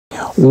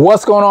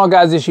What's going on,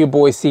 guys? It's your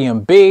boy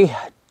CMB.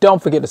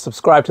 Don't forget to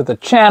subscribe to the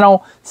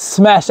channel,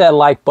 smash that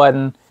like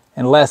button,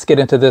 and let's get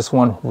into this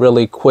one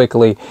really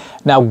quickly.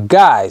 Now,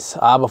 guys,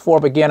 before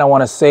I begin, I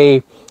want to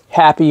say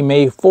happy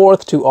May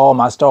 4th to all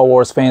my Star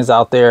Wars fans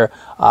out there.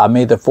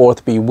 May the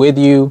 4th be with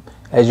you.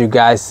 As you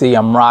guys see,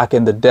 I'm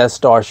rocking the Death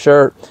Star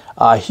shirt.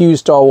 Huge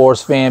Star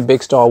Wars fan,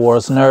 big Star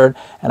Wars nerd,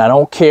 and I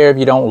don't care if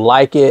you don't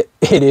like it.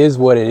 It is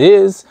what it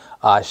is.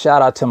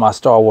 Shout out to my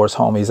Star Wars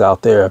homies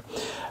out there.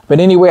 But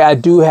anyway, I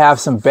do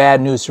have some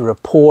bad news to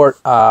report.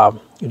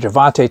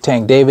 Gervonta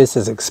Tank Davis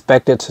is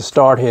expected to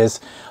start his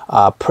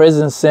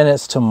prison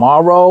sentence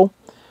tomorrow.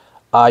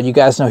 You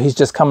guys know he's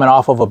just coming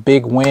off of a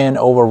big win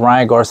over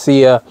Ryan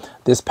Garcia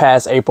this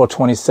past April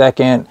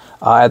 22nd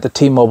at the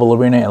T-Mobile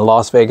Arena in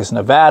Las Vegas,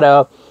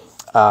 Nevada.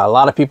 A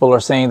lot of people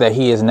are saying that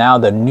he is now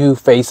the new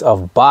face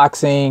of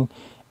boxing,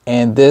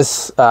 and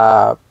this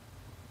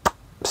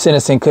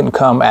sentencing couldn't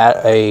come at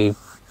a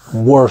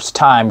worse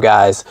time,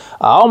 guys.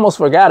 I almost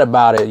forgot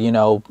about it, you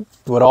know,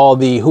 with all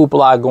the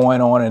hoopla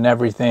going on and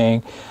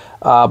everything.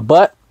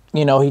 But,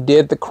 you know, he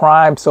did the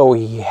crime, so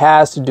he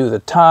has to do the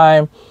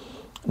time.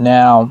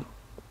 Now,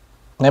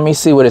 let me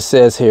see what it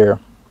says here.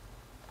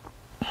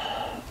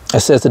 It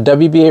says the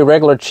WBA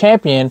regular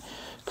champion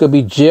could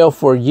be jailed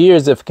for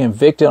years if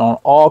convicted on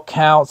all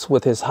counts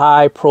with his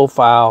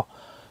high-profile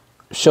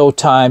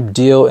Showtime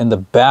deal in the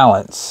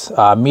balance.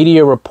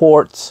 Media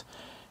reports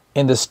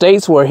in the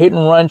states where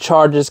hit-and-run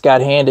charges got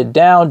handed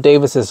down,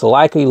 Davis is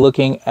likely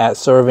looking at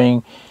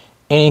serving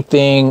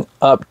anything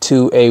up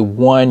to a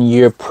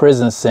 1-year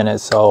prison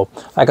sentence. So,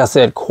 like I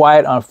said,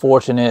 quite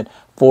unfortunate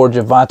for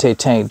Gervonta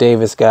Tank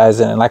Davis, guys.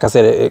 And like I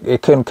said,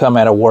 it couldn't come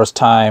at a worse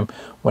time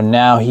when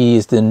now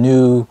he's the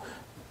new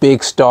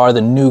big star,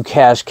 the new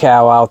cash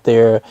cow out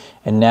there,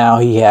 and now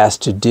he has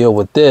to deal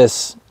with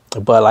this.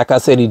 But like I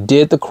said, he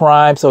did the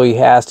crime, so he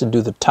has to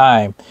do the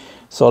time.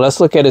 So let's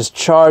look at his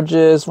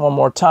charges one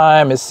more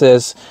time. It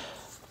says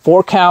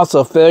 4 counts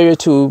of failure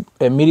to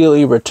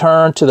immediately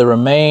return to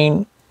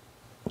remain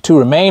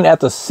at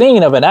the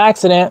scene of an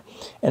accident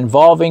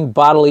involving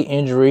bodily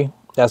injury.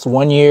 That's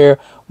 1 year.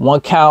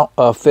 1 count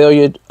of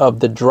failure of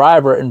the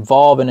driver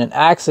involved in an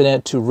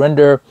accident to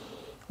render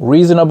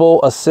reasonable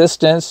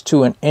assistance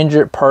to an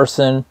injured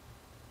person.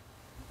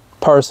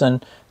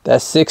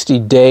 That's 60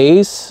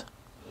 days.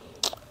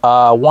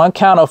 1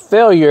 count of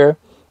failure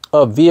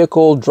of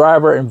vehicle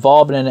driver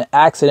involved in an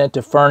accident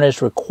to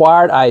furnish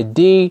required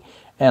ID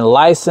and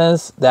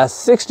license. That's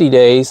 60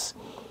 days.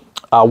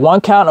 1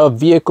 count of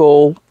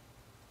vehicle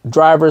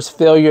driver's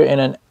failure in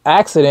an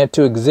accident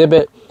to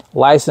exhibit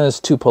license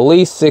to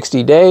police,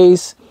 60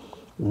 days.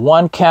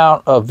 1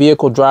 count of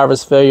vehicle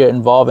driver's failure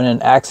involved in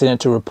an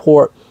accident to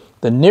report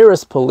the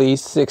nearest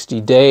police,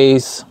 60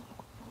 days.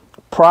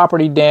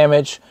 Property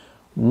damage,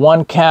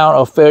 1 count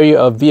of failure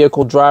of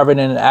vehicle driver in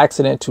an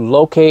accident to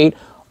locate,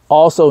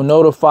 also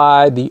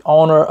notify the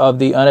owner of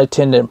the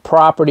unattended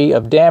property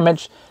of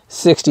damage,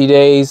 60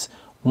 days.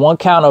 1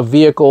 count of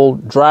vehicle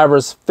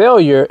driver's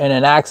failure in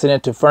an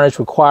accident to furnish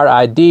required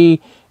ID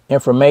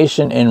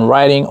information in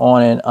writing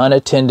on an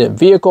unattended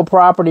vehicle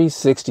property,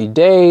 60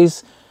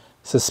 days.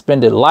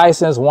 Suspended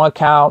license, 1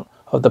 count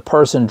of the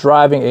person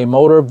driving a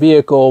motor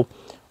vehicle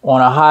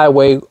on a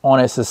highway on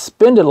a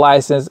suspended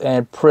license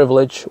and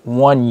privilege,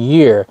 1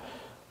 year.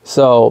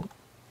 So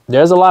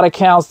there's a lot of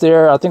counts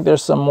there. I think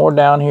there's some more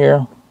down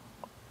here.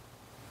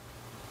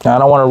 I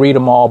don't want to read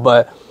them all,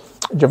 but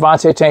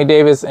Gervonta Tank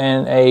Davis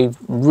in a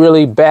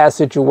really bad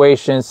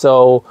situation.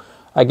 So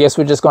I guess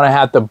we're just going to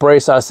have to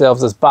brace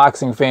ourselves as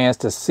boxing fans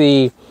to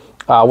see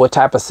what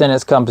type of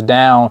sentence comes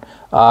down.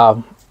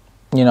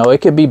 You know, it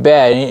could be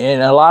bad.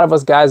 And a lot of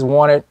us guys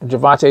wanted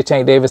Gervonta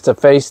Tank Davis to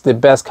face the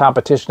best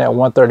competition at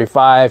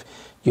 135.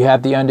 You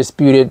have the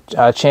undisputed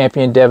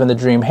champion, Devin the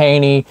Dream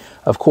Haney.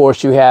 Of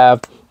course, you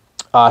have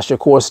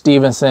Shakur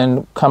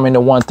Stevenson coming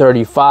to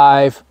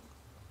 135.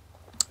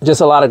 Just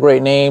a lot of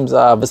great names.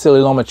 Vasily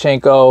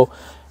Lomachenko.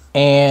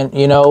 And,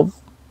 you know,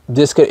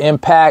 this could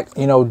impact,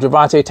 you know,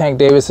 Gervonta Tank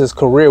Davis's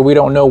career. We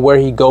don't know where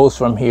he goes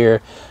from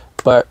here,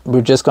 but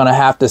we're just going to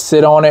have to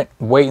sit on it,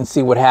 wait and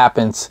see what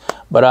happens.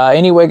 But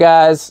anyway,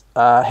 guys,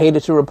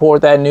 hated to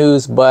report that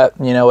news, but,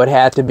 you know, it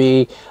had to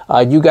be.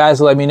 You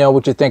guys let me know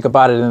what you think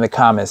about it in the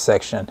comments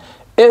section.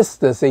 It's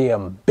the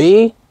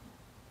CMB.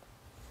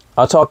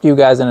 I'll talk to you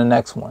guys in the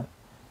next one,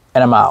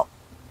 and I'm out.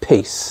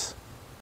 Peace.